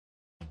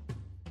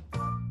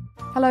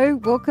Hello,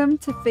 welcome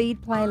to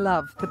Feed, Play,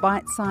 Love, the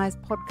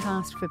bite-sized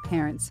podcast for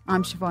parents.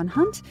 I'm Siobhan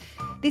Hunt.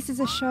 This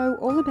is a show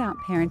all about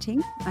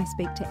parenting. I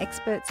speak to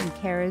experts and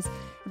carers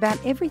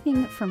about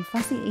everything from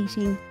fussy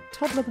eating,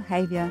 toddler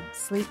behaviour,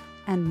 sleep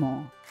and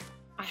more.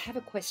 I have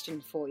a question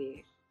for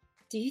you.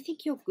 Do you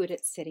think you're good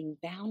at setting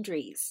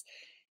boundaries?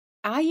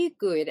 Are you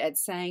good at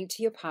saying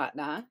to your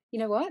partner, you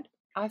know what,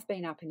 I've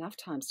been up enough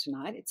times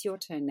tonight, it's your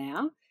turn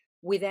now,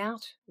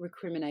 without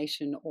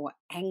recrimination or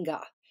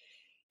anger?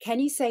 Can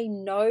you say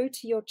no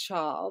to your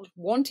child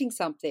wanting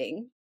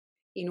something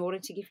in order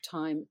to give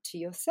time to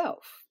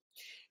yourself?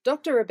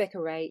 Dr.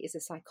 Rebecca Ray is a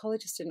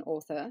psychologist and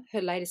author.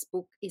 Her latest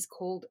book is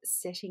called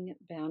Setting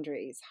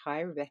Boundaries.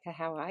 Hi, Rebecca.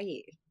 How are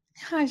you?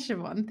 Hi,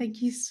 Siobhan.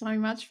 Thank you so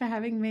much for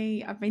having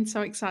me. I've been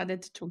so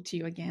excited to talk to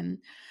you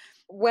again.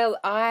 Well,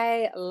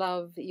 I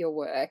love your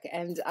work.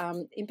 And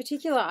in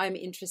particular, I'm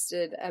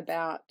interested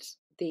about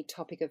the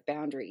topic of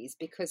boundaries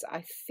because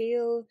I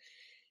feel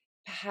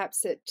perhaps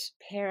that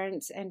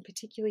parents and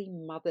particularly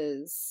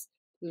mothers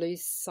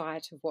lose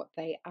sight of what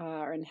they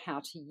are and how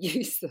to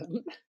use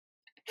them.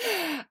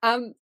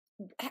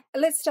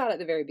 Let's start at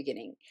the very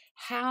beginning.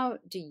 How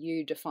do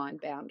you define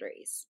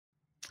boundaries?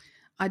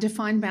 I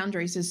define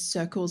boundaries as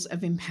circles of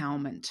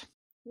empowerment.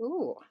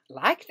 Ooh,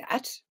 like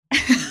that.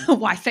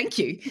 Why, thank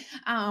you.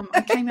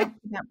 I came up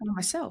with that by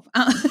myself.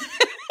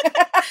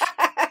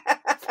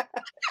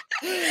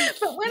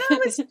 But when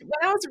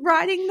I was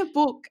writing the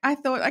book, I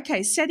thought,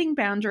 okay, setting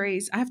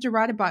boundaries. I have to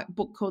write a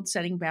book called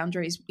Setting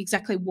Boundaries.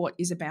 Exactly what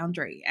is a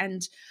boundary?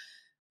 And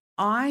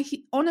I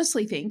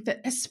honestly think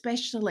that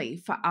especially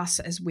for us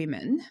as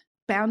women,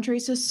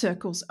 boundaries are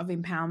circles of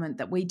empowerment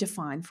that we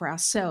define for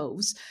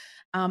ourselves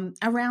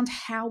around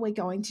how we're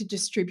going to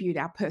distribute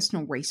our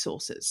personal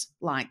resources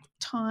like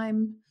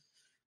time,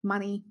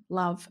 money,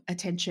 love,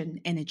 attention,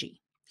 energy.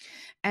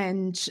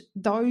 And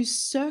those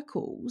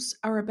circles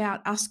are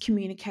about us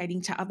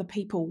communicating to other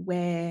people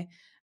where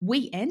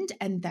we end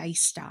and they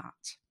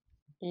start.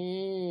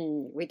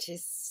 Which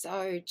is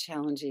so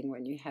challenging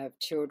when you have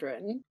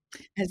children.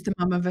 As the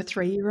mum of a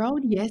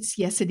 3-year-old,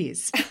 yes, it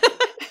is.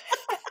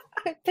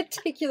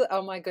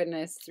 Oh my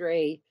goodness,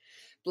 3.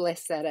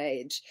 Bless that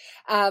age.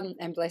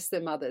 And bless the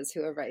mothers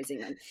who are raising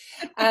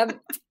them.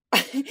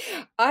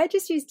 I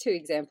just used 2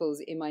 examples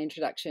in my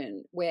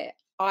introduction where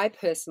I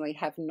personally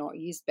have not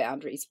used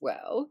boundaries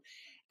well.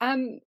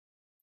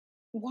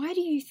 Why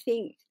do you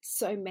think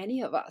so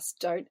many of us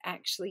don't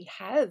actually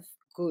have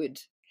good,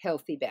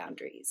 healthy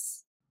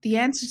boundaries? The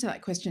answer to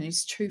that question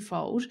is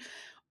twofold.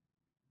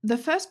 The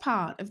first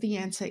part of the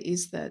answer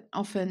is that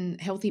often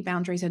healthy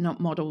boundaries are not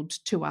modeled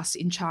to us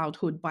in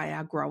childhood by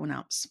our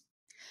grown-ups.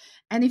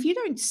 And if you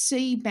don't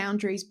see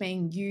boundaries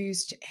being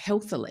used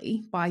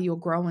healthily by your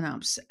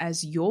grown-ups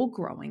as you're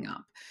growing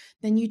up,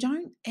 then you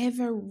don't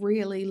ever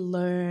really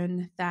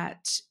learn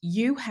that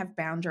you have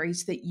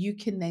boundaries that you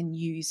can then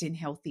use in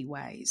healthy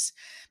ways.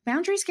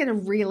 Boundaries get a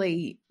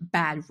really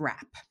bad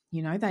rap.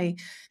 You know, they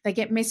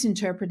get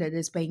misinterpreted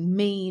as being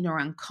mean or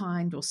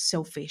unkind or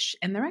selfish,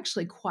 and they're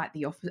actually quite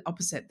the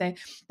opposite.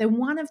 They're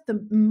one of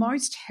the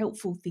most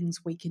helpful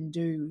things we can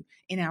do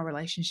in our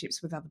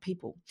relationships with other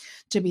people,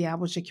 to be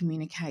able to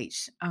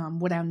communicate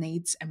what our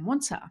needs and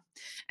wants are.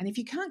 And if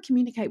you can't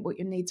communicate what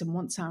your needs and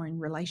wants are in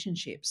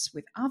relationships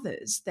with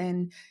others,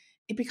 then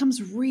it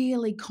becomes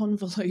really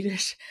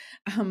convoluted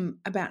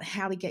about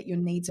how to get your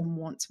needs and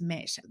wants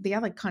met. The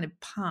other kind of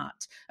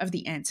part of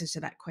the answer to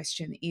that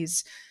question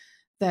is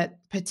that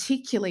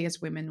particularly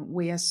as women,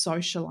 we are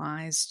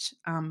socialized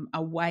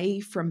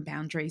away from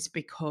boundaries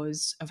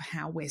because of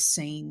how we're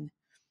seen.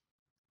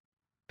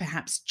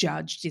 Perhaps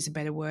judged is a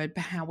better word,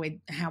 but how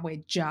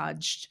we're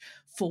judged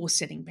for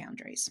setting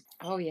boundaries.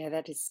 Oh yeah,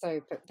 that's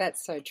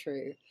so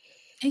true.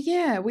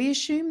 Yeah, we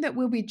assume that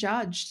we'll be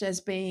judged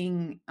as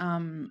being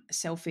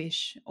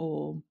selfish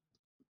or,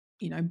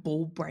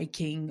 ball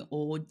breaking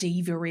or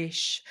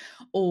diva-ish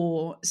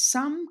or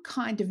some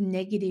kind of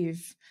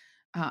negative,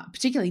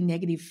 particularly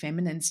negative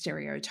feminine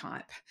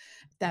stereotype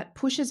that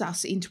pushes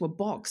us into a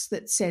box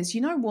that says,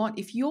 you know what,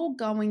 if you're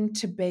going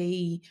to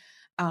be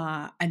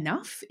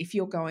enough, if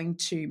you're going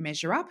to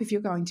measure up, if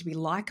you're going to be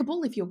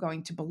likable, if you're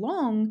going to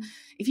belong,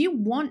 if you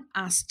want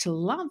us to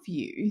love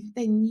you,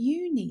 then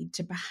you need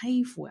to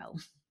behave well.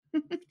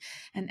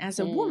 And as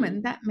a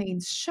woman, that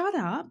means shut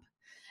up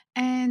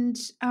and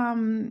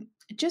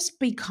just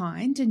be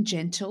kind and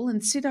gentle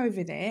and sit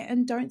over there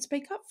and don't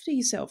speak up for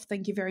yourself.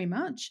 Thank you very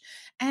much.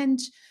 And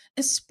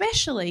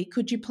especially,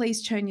 could you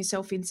please turn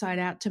yourself inside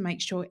out to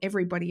make sure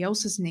everybody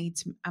else's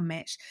needs are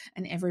met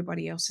and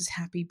everybody else is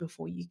happy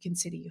before you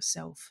consider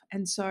yourself.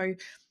 And so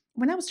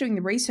when I was doing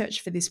the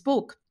research for this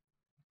book,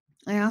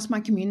 I asked my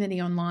community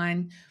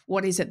online,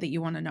 what is it that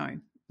you want to know?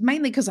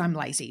 Mainly because I'm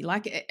lazy.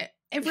 Like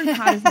every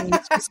part of me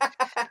is just,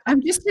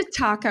 I'm just a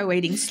taco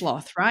eating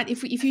sloth, right?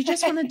 If you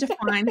just want to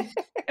define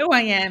who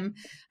I am,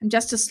 I'm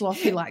just a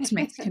sloth who likes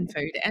Mexican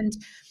food. And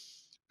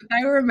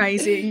they were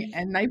amazing,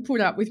 and they put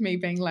up with me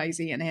being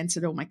lazy and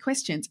answered all my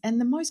questions. And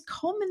the most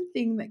common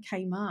thing that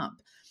came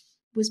up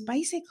was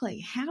basically,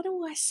 how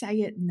do I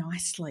say it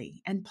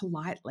nicely and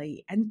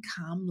politely and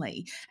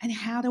calmly? And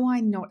how do I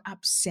not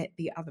upset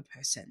the other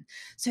person?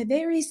 So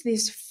there is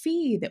this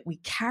fear that we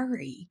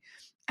carry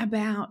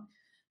about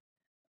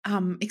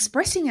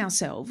expressing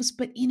ourselves,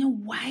 but in a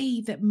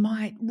way that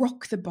might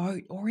rock the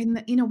boat, or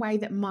in a way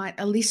that might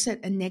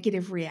elicit a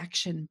negative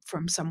reaction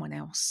from someone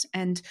else.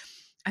 And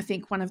I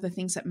think one of the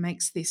things that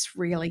makes this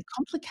really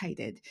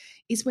complicated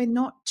is we're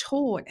not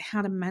taught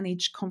how to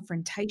manage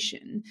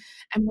confrontation,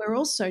 and we're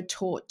also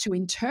taught to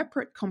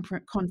interpret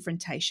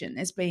confrontation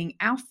as being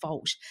our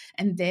fault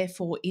and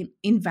therefore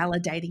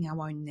invalidating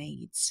our own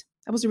needs.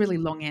 That was a really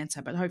long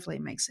answer, but hopefully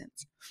it makes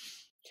sense.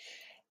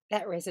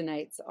 That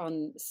resonates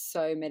on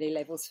so many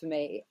levels for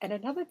me. And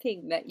another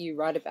thing that you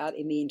write about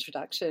in the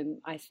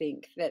introduction, I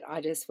think that I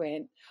just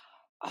went,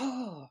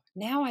 oh,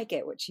 now I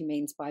get what she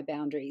means by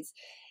boundaries,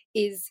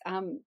 is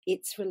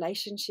its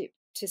relationship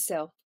to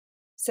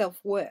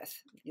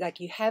self-worth. Like,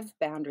 you have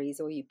boundaries,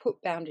 or you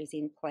put boundaries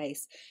in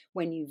place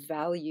when you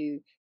value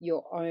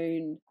your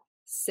own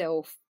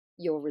self,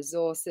 your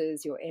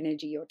resources, your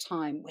energy, your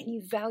time. When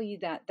you value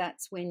that,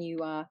 that's when you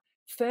are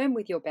firm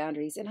with your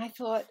boundaries. And I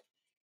thought,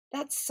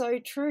 that's so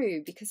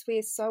true, because we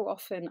are so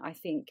often, I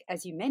think,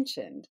 as you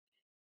mentioned,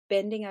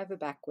 bending over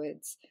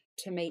backwards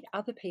to meet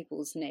other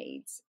people's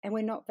needs, and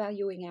we're not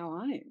valuing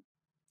our own.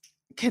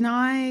 Can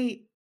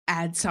I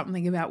add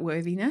something about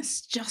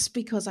worthiness? Just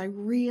because I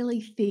really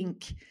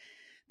think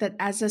that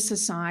as a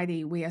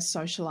society, we are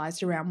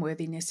socialized around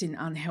worthiness in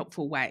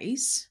unhelpful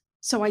ways.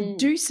 So I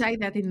do say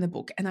that in the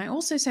book. And I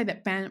also say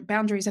that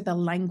boundaries are the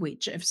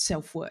language of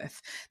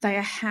self-worth. They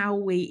are how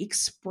we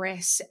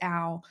express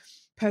our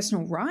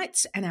personal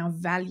rights and our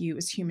value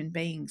as human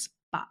beings.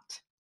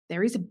 But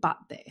there is a but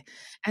there.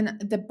 And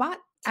the but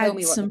Tell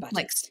me adds what the some but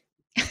flex. is.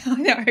 I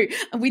know.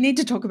 We need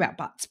to talk about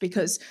buts,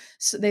 because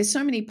there's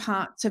so many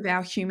parts of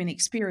our human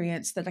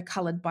experience that are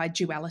colored by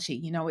duality.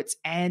 You know, it's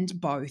and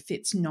both.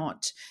 It's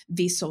not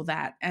this or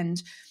that.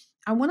 And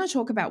I want to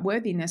talk about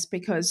worthiness,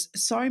 because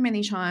so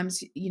many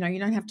times, you know, you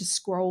don't have to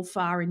scroll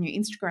far in your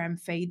Instagram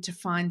feed to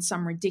find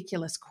some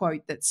ridiculous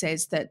quote that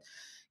says that,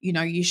 you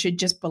know, you should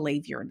just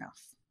believe you're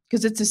enough.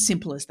 Because it's as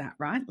simple as that,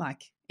 right?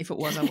 Like, if it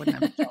was, I wouldn't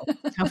have a job.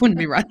 I wouldn't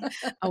be writing.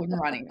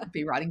 I'd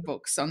be writing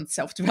books on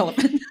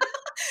self-development.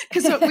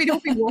 Because we'd all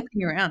be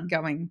walking around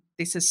going,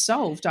 this is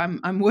solved.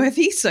 I'm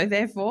worthy, so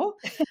therefore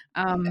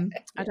I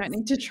don't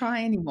need to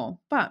try anymore.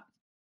 But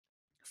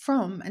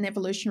from an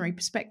evolutionary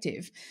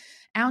perspective,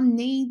 our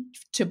need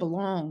to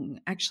belong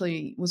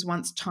actually was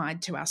once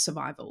tied to our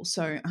survival.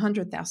 So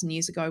 100,000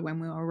 years ago, when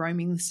we were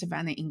roaming the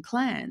savannah in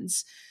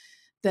clans,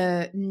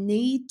 the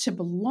need to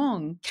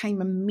belong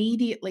came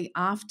immediately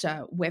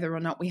after whether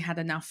or not we had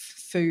enough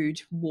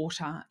food,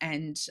 water,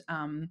 and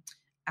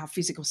our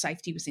physical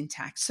safety was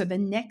intact. So the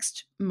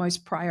next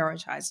most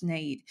prioritized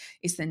need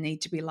is the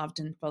need to be loved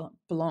and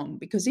belong.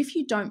 Because if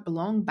you don't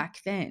belong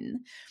back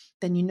then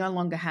you no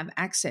longer have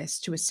access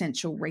to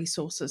essential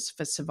resources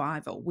for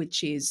survival,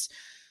 which is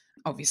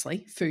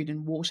obviously food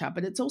and water,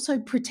 but it's also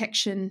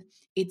protection.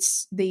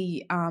 It's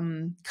the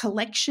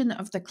collection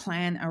of the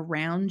clan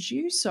around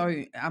you.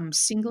 So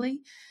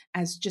singly,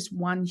 as just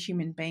one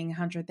human being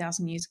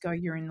 100,000 years ago,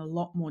 you're in a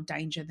lot more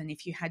danger than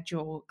if you had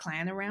your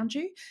clan around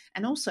you.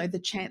 And also the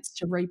chance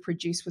to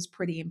reproduce was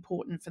pretty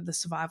important for the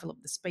survival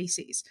of the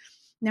species.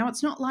 Now,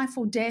 it's not life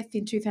or death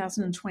in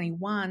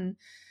 2021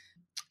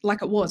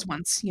 like it was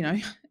once, you know.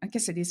 I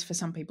guess it is for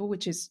some people,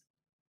 which is,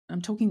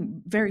 I'm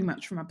talking very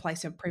much from a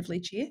place of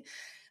privilege here.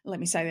 Let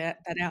me say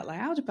that out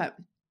loud. But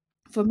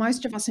for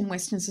most of us in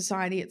Western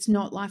society, it's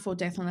not life or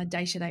death on a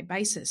day-to-day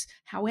basis.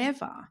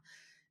 However,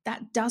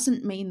 that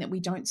doesn't mean that we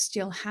don't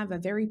still have a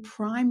very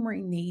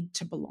primary need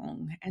to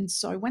belong. And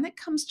so when it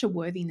comes to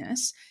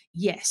worthiness,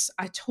 yes,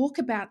 I talk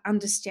about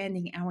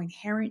understanding our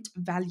inherent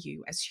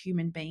value as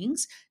human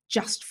beings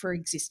just for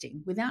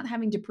existing without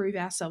having to prove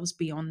ourselves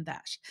beyond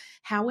that.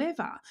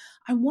 However,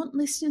 I want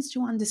listeners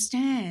to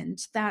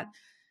understand that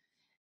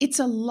it's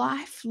a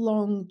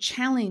lifelong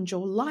challenge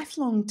or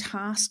lifelong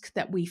task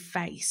that we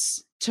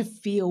face to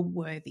feel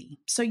worthy.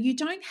 So you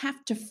don't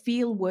have to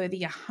feel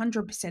worthy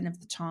 100%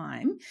 of the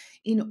time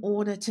in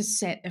order to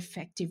set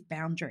effective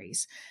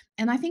boundaries.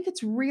 And I think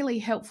it's really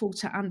helpful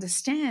to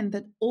understand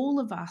that all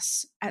of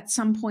us at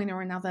some point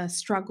or another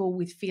struggle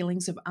with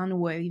feelings of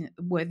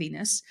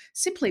unworthiness,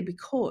 simply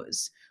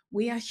because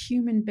we are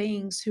human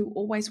beings who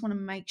always want to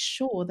make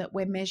sure that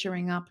we're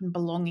measuring up and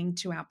belonging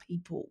to our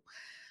people.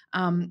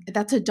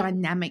 That's a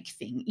dynamic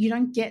thing. You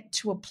don't get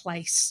to a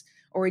place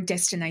or a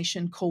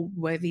destination called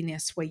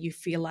worthiness where you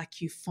feel like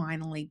you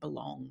finally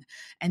belong,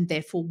 and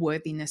therefore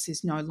worthiness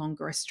is no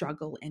longer a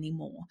struggle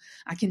anymore.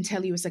 I can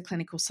tell you, as a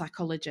clinical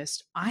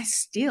psychologist, I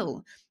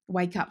still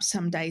wake up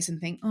some days and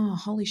think, oh,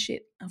 holy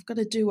shit, I've got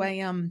to do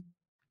an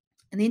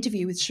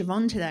interview with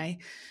Siobhan today.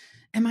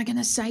 Am I going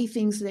to say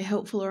things that are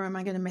helpful, or am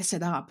I going to mess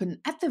it up? And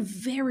at the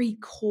very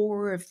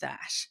core of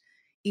that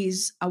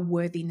is a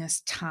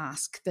worthiness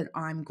task that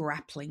I'm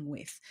grappling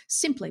with,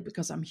 simply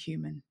because I'm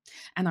human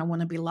and I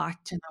want to be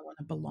liked and I want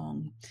to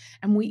belong.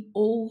 And we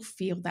all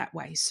feel that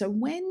way. So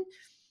when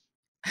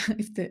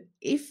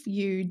if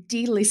you,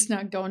 dear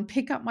listener, go and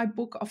pick up my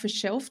book off a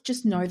shelf,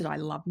 just know that I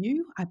love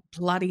you. I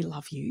bloody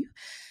love you.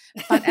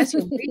 But as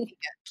you're reading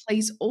it,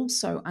 please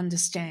also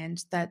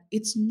understand that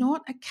it's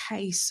not a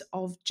case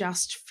of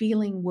just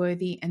feeling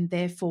worthy and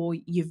therefore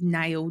you've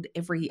nailed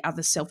every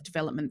other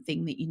self-development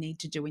thing that you need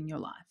to do in your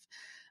life.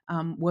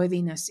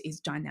 Worthiness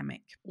is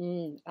dynamic.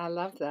 I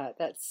love that.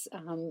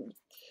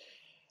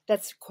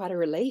 That's quite a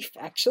relief,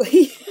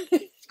 actually,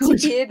 to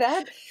hear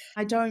that.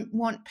 I don't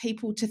want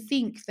people to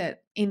think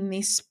that in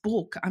this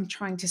book I'm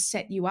trying to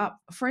set you up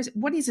for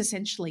what is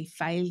essentially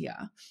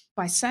failure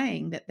by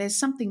saying that there's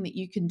something that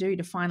you can do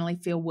to finally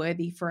feel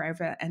worthy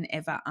forever and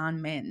ever.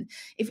 Amen.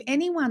 If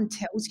anyone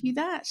tells you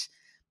that,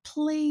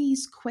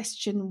 please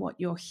question what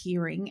you're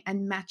hearing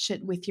and match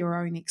it with your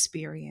own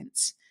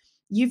experience.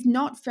 You've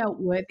not felt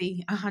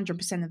worthy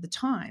 100% of the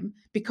time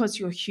because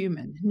you're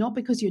human, not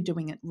because you're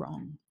doing it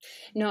wrong.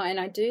 No, and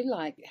I do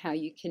like how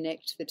you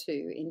connect the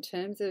two in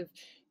terms of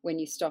when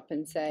you stop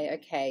and say,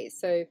 okay,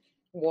 so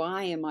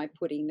why am I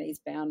putting these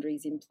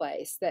boundaries in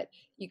place? That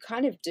you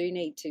kind of do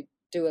need to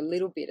do a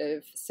little bit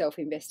of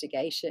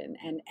self-investigation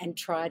and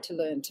try to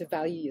learn to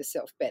value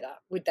yourself better.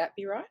 Would that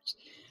be right?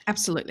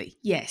 Absolutely.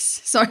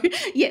 Yes. So,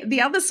 yeah, the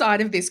other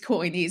side of this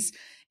coin is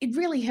it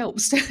really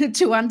helps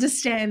to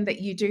understand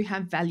that you do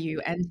have value,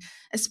 and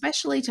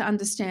especially to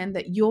understand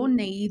that your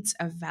needs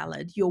are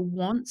valid, your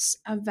wants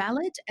are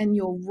valid, and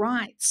your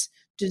rights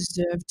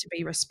deserve to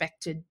be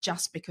respected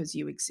just because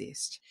you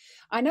exist.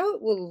 I know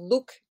it will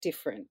look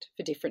different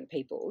for different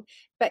people,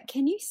 but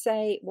can you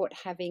say what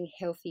having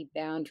healthy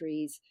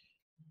boundaries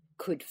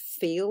could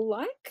feel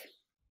like?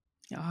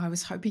 Oh, I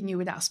was hoping you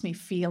would ask me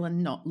feel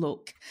and not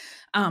look.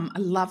 I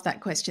love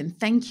that question.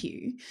 Thank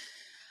you.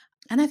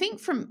 And I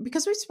think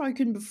because we've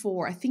spoken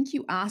before, I think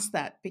you asked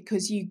that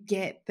because you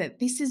get that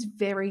this is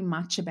very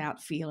much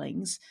about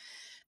feelings.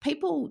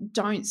 People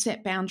don't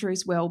set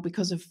boundaries well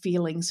because of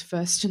feelings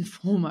first and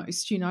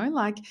foremost,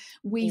 like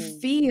we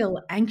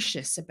feel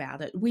anxious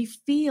about it. We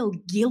feel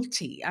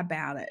guilty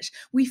about it.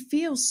 We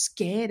feel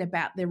scared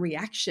about their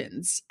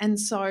reactions. And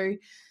so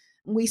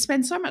we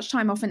spend so much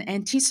time often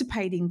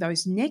anticipating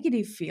those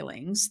negative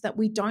feelings that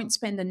we don't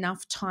spend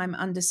enough time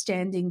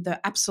understanding the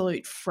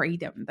absolute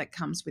freedom that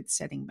comes with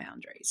setting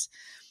boundaries.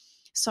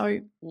 So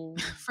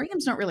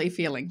freedom's not really a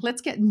feeling.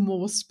 Let's get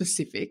more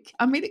specific.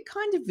 I mean, it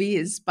kind of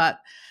is, but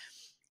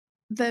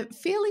the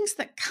feelings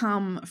that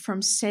come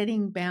from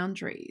setting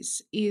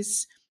boundaries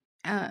is,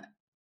 I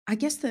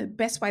guess the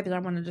best way that I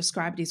want to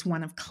describe it is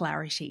one of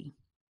clarity.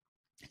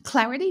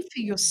 Clarity for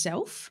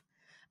yourself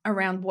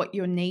around what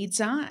your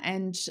needs are.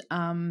 And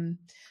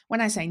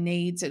when I say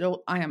needs,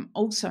 I am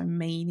also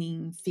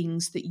meaning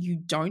things that you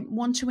don't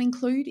want to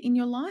include in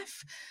your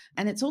life.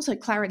 And it's also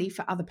clarity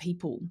for other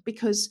people,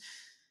 because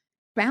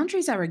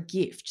boundaries are a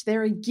gift.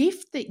 They're a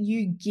gift that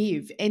you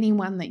give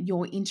anyone that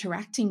you're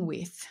interacting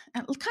with,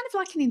 kind of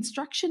like an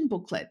instruction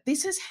booklet.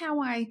 This is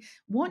how I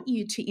want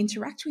you to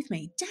interact with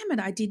me. Damn it,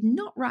 I did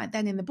not write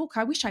that in the book.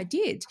 I wish I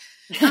did.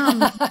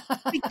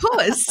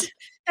 Because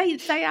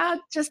they are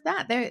just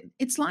that.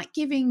 It's like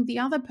giving the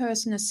other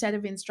person a set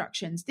of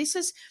instructions. This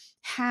is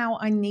how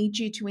I need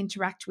you to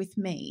interact with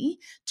me,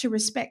 to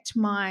respect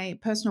my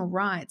personal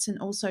rights and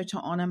also to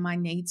honor my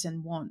needs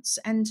and wants.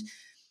 And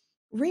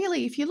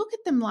really, if you look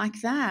at them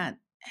like that,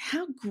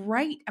 how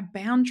great are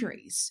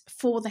boundaries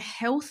for the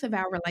health of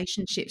our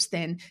relationships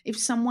then, if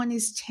someone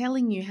is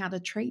telling you how to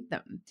treat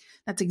them?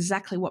 That's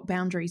exactly what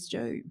boundaries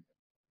do.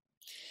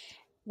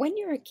 When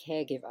you're a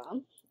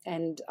caregiver,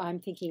 and I'm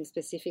thinking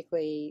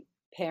specifically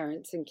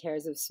parents and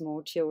carers of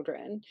small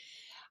children,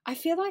 I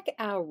feel like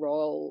our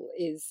role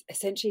is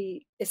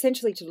essentially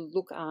to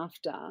look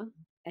after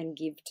and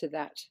give to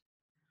that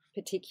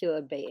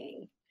particular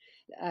being.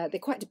 They're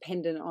quite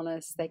dependent on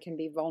us. They can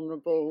be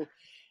vulnerable,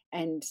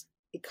 and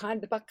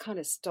the buck kind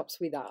of stops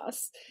with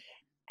us.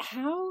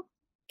 How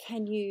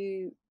can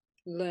you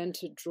learn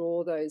to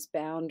draw those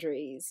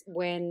boundaries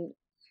when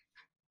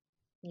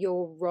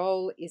your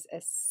role is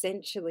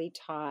essentially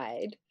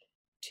tied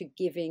to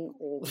giving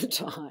all the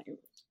time?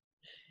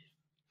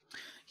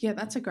 Yeah,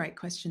 that's a great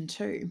question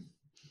too.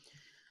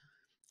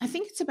 I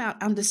think it's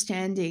about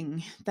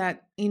understanding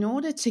that in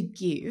order to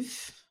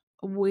give,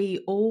 we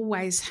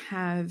always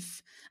have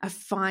a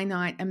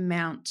finite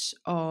amount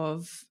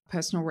of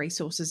personal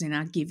resources in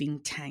our giving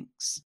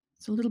tanks.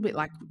 It's a little bit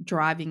like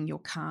driving your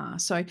car.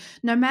 So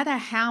no matter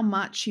how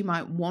much you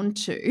might want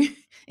to,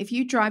 if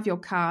you drive your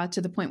car to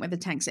the point where the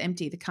tank's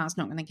empty, the car's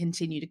not going to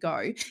continue to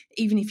go.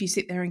 Even if you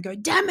sit there and go,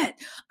 damn it,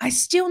 I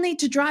still need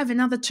to drive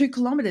another 2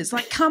 kilometers.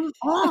 Like, come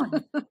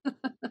on.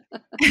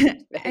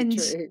 And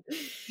true.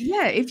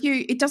 Yeah,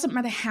 it doesn't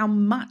matter how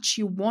much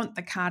you want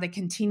the car to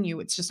continue,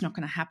 it's just not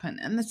going to happen.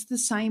 And that's the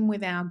same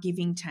with our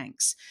giving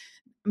tanks,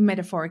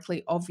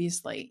 metaphorically,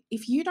 obviously.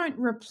 If you don't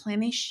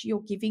replenish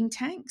your giving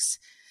tanks,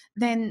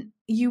 then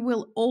you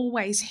will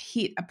always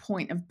hit a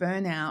point of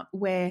burnout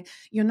where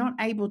you're not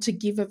able to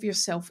give of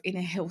yourself in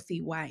a healthy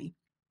way.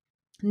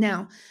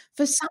 Now,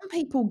 for some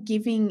people,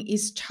 giving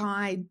is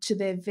tied to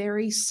their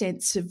very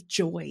sense of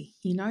joy.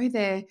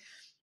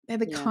 They're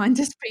the Yeah.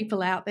 kindest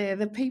people out there.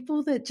 The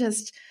people that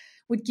just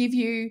would give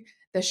you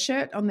the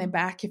shirt on their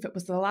back if it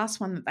was the last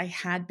one that they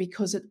had,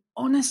 because it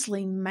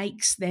honestly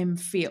makes them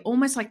feel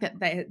almost like that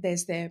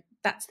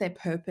that's their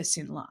purpose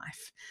in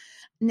life.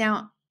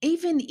 Now,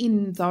 even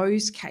in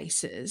those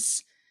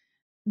cases,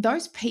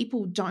 those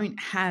people don't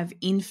have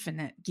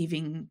infinite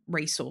giving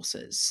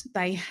resources.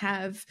 They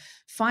have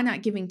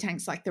finite giving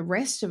tanks like the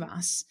rest of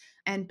us,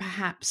 and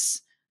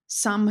perhaps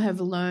some have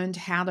learned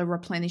how to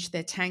replenish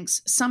their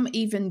tanks. Some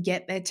even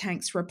get their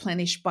tanks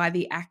replenished by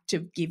the act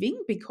of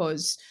giving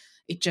because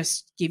it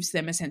just gives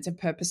them a sense of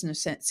purpose and a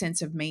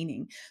sense of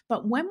meaning.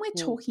 But when we're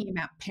talking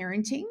about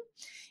parenting,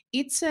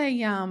 it's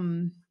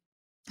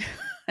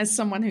as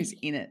someone who's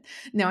in it,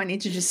 now I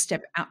need to just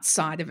step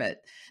outside of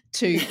it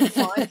to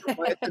find the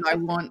word that I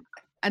want.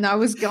 And I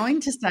was going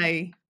to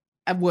say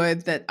a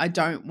word that I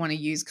don't want to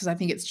use because I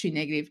think it's too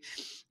negative.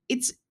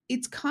 It's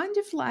kind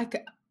of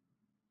like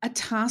a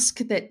task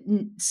that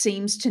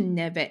seems to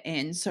never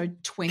end, so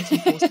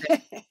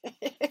 24/7.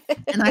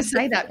 And I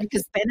say that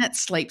because Bennett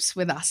sleeps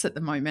with us at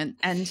the moment,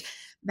 and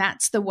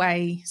that's the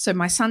way. So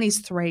my son is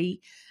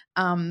 3,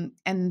 and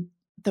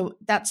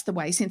that's the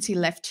way since he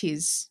left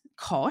his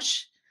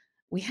cot.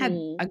 We had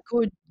a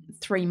good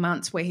 3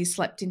 months where he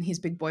slept in his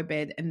big boy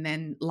bed, and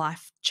then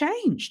life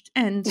changed,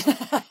 and he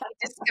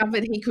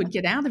discovered he could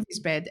get out of his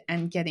bed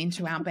and get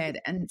into our bed.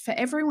 And for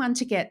everyone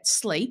to get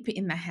sleep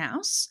in the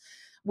house,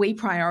 we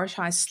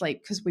prioritize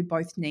sleep because we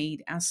both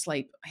need our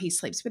sleep. He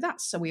sleeps with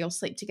us, so we all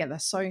sleep together.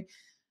 So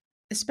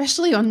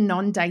especially on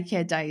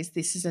non-daycare days,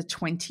 this is a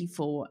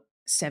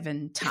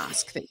 24/7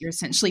 task that you're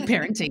essentially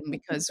parenting,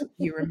 because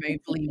you remove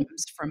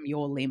limbs from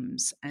your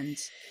limbs, and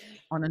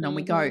on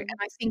we go. And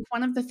I think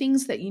one of the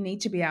things that you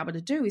need to be able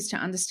to do is to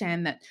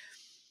understand that,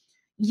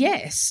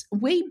 yes,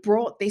 we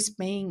brought this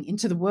being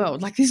into the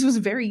world. Like, this was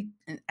very,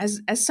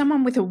 as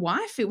someone with a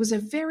wife, it was a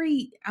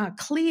very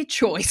clear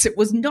choice. It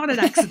was not an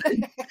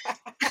accident.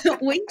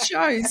 We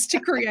chose to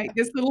create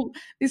this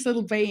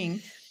little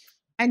being.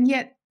 And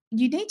yet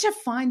you need to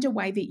find a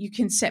way that you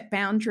can set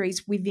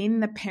boundaries within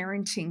the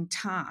parenting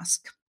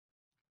task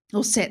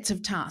or sets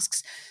of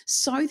tasks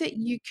so that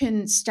you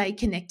can stay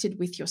connected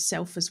with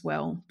yourself as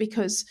well.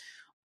 Because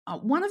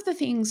one of the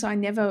things I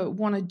never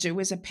want to do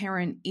as a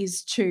parent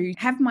is to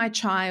have my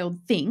child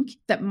think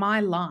that my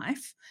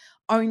life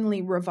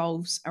only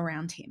revolves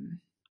around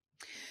him,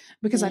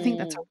 because I think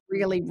that's a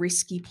really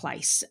risky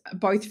place,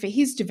 both for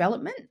his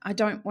development. I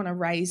don't want to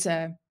raise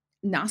a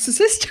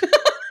narcissist.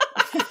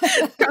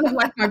 Kind of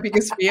like my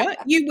biggest fear.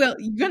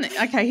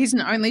 Okay, he's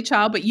an only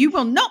child, but you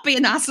will not be a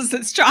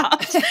narcissist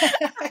child.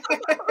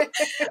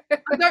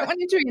 I don't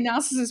want him to be a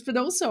narcissist, but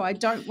also I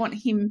don't want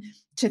him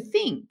to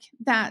think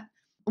that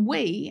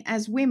we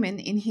as women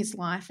in his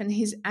life and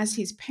as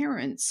his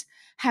parents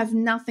have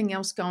nothing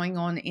else going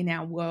on in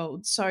our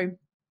world. So,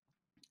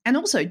 and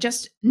also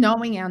just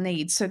knowing our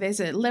needs. So there's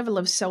a level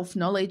of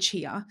self-knowledge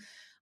here.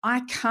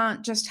 I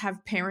can't just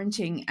have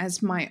parenting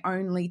as my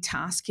only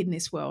task in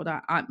this world.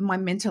 My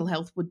mental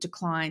health would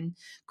decline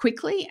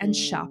quickly and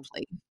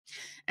sharply.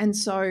 And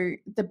so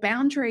the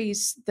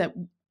boundaries that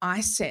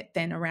I set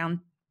then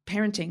around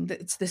parenting,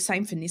 that it's the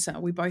same for Nissa,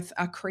 we both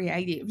are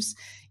creatives,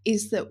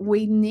 is that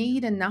we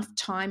need enough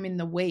time in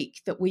the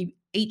week that we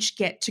each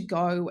get to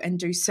go and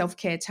do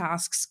self-care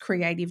tasks,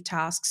 creative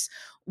tasks,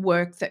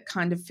 work that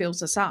kind of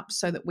fills us up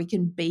so that we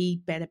can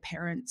be better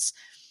parents.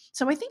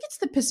 So I think it's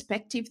the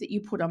perspective that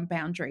you put on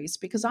boundaries,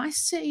 because I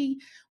see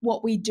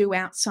what we do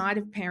outside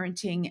of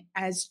parenting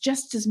as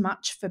just as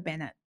much for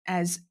Bennett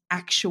as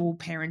actual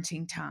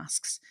parenting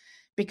tasks,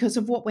 because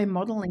of what we're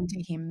modeling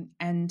to him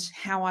and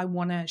how I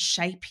want to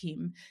shape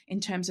him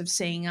in terms of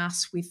seeing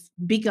us with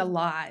bigger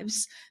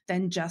lives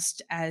than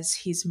just as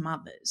his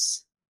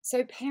mothers.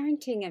 So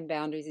parenting and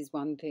boundaries is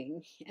one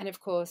thing. And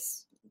of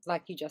course,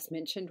 like you just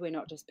mentioned, we're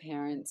not just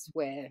parents,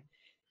 we're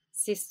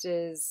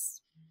sisters,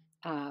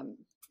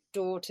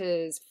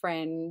 daughters,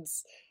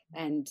 friends,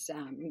 and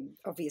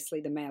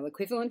obviously the male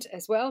equivalent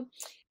as well.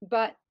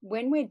 But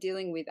when we're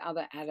dealing with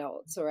other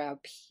adults or our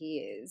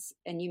peers,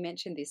 and you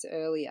mentioned this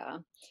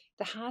earlier,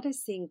 the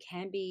hardest thing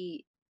can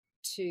be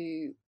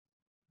to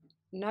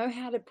know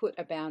how to put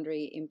a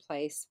boundary in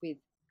place with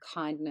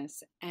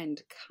kindness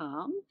and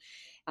calm,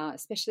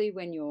 especially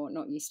when you're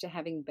not used to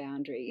having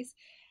boundaries.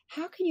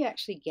 How can you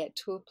actually get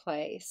to a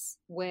place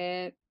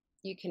where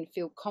you can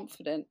feel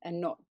confident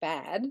and not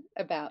bad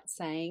about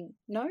saying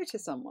no to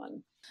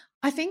someone?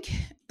 I think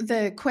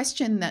the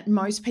question that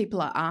most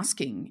people are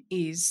asking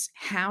is,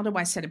 how do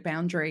I set a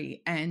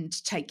boundary and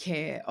take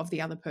care of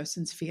the other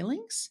person's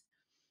feelings?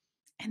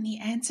 And the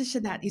answer to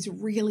that is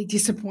really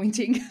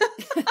disappointing,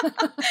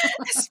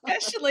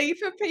 especially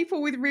for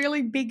people with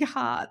really big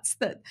hearts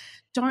that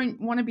don't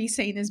want to be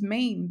seen as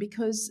mean,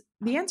 because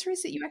the answer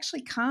is that you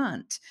actually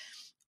can't.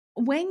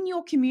 when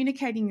you're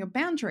communicating your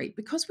boundary,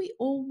 because we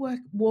all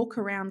walk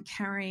around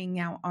carrying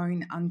our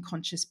own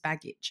unconscious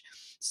baggage.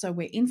 So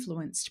we're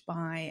influenced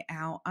by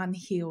our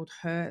unhealed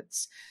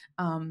hurts,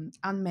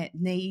 unmet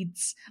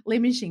needs,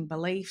 limiting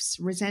beliefs,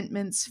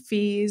 resentments,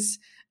 fears,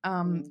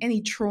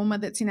 any trauma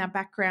that's in our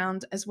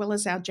background, as well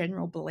as our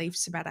general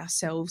beliefs about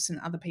ourselves and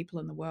other people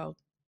in the world.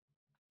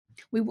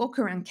 We walk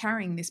around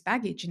carrying this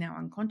baggage in our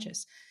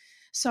unconscious.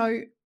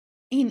 So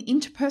in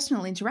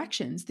interpersonal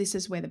interactions, this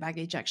is where the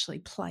baggage actually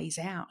plays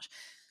out.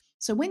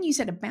 So when you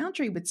set a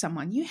boundary with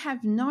someone, you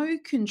have no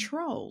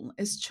control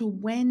as to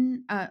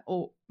when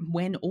or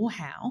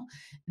how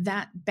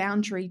that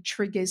boundary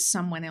triggers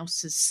someone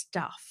else's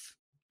stuff.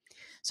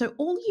 So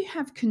all you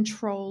have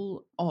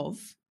control of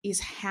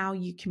is how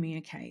you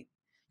communicate.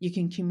 You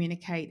can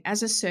communicate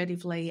as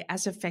assertively,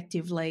 as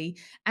effectively,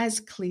 as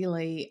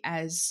clearly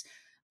as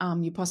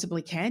you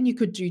possibly can. You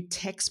could do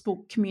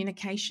textbook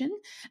communication,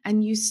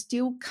 and you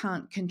still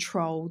can't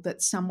control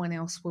that someone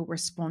else will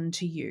respond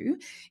to you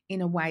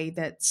in a way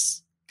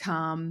that's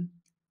calm,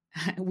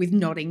 with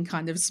nodding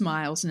kind of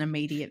smiles and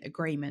immediate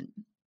agreement.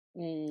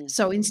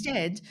 So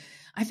instead,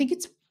 I think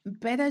it's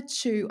better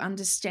to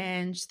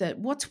understand that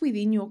what's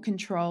within your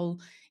control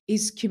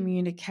is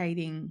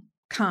communicating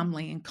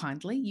calmly and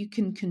kindly. You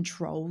can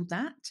control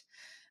that.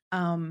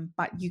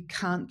 But you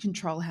can't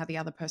control how the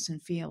other person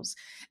feels.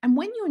 And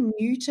when you're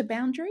new to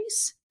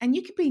boundaries, and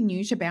you could be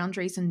new to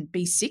boundaries and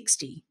be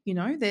 60,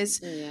 I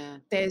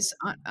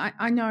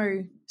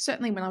know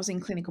certainly when I was in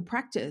clinical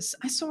practice,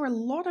 I saw a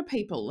lot of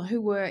people who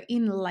were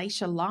in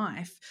later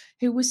life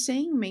who were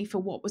seeing me for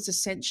what was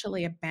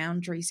essentially a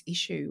boundaries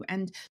issue.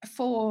 And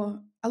for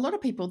a lot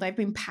of people, they've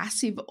been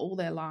passive all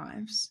their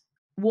lives,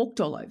 walked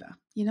all over,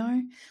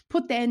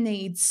 put their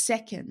needs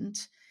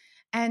second.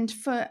 And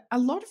for a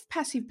lot of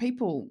passive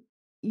people,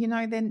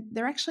 then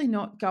they're actually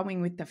not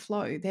going with the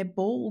flow. They're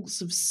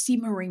balls of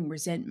simmering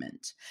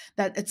resentment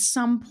that at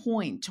some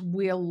point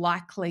will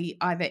likely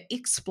either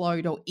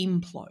explode or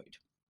implode.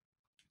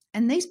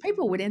 And these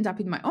people would end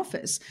up in my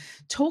office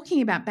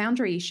talking about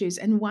boundary issues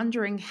and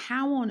wondering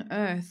how on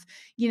earth,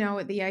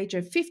 at the age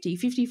of 50,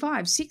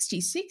 55,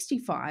 60,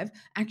 65,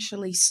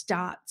 actually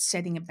start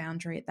setting a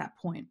boundary at that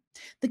point.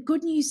 The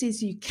good news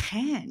is you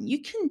can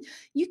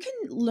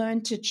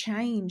learn to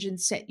change and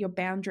set your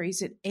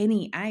boundaries at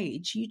any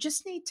age. You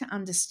just need to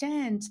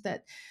understand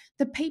that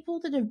the people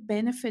that have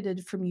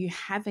benefited from you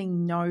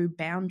having no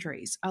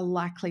boundaries are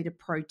likely to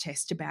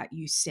protest about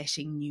you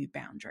setting new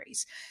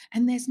boundaries.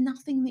 And there's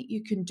nothing that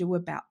you can do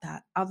about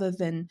that other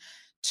than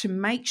to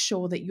make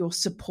sure that you're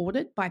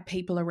supported by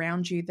people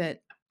around you that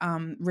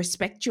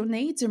respect your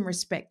needs and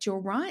respect your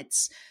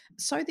rights,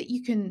 so that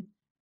you can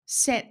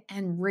set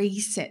and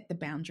reset the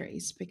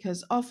boundaries.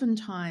 Because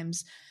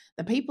oftentimes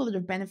the people that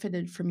have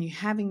benefited from you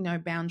having no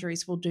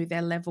boundaries will do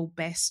their level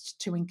best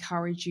to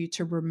encourage you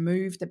to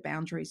remove the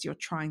boundaries you're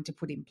trying to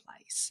put in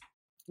place.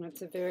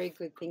 That's a very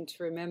good thing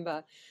to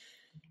remember.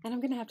 And I'm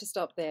going to have to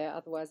stop there,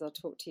 otherwise I'll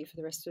talk to you for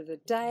the rest of the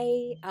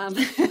day.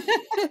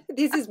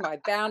 This is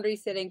my boundary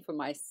setting for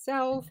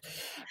myself.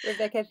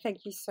 Rebecca,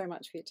 thank you so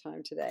much for your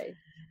time today.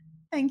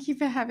 Thank you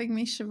for having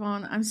me,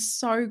 Siobhan. I'm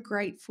so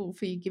grateful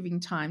for you giving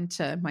time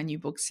to my new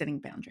book, Setting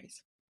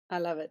Boundaries. I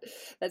love it.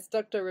 That's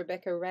Dr.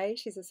 Rebecca Ray.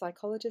 She's a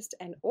psychologist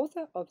and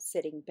author of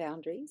Setting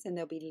Boundaries, and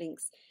there'll be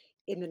links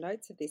in the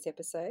notes of this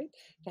episode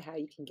for how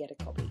you can get a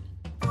copy.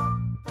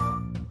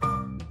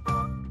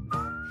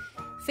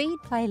 Feed,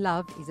 Play,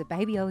 Love is a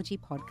babyology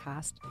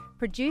podcast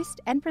produced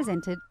and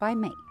presented by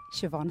me,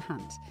 Siobhan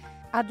Hunt.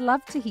 I'd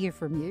love to hear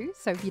from you,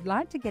 so if you'd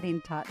like to get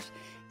in touch,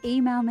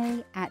 email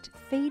me at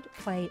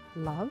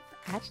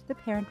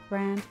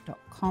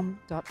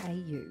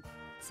feedplaylove@theparentbrand.com.au.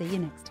 See you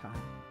next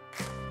time.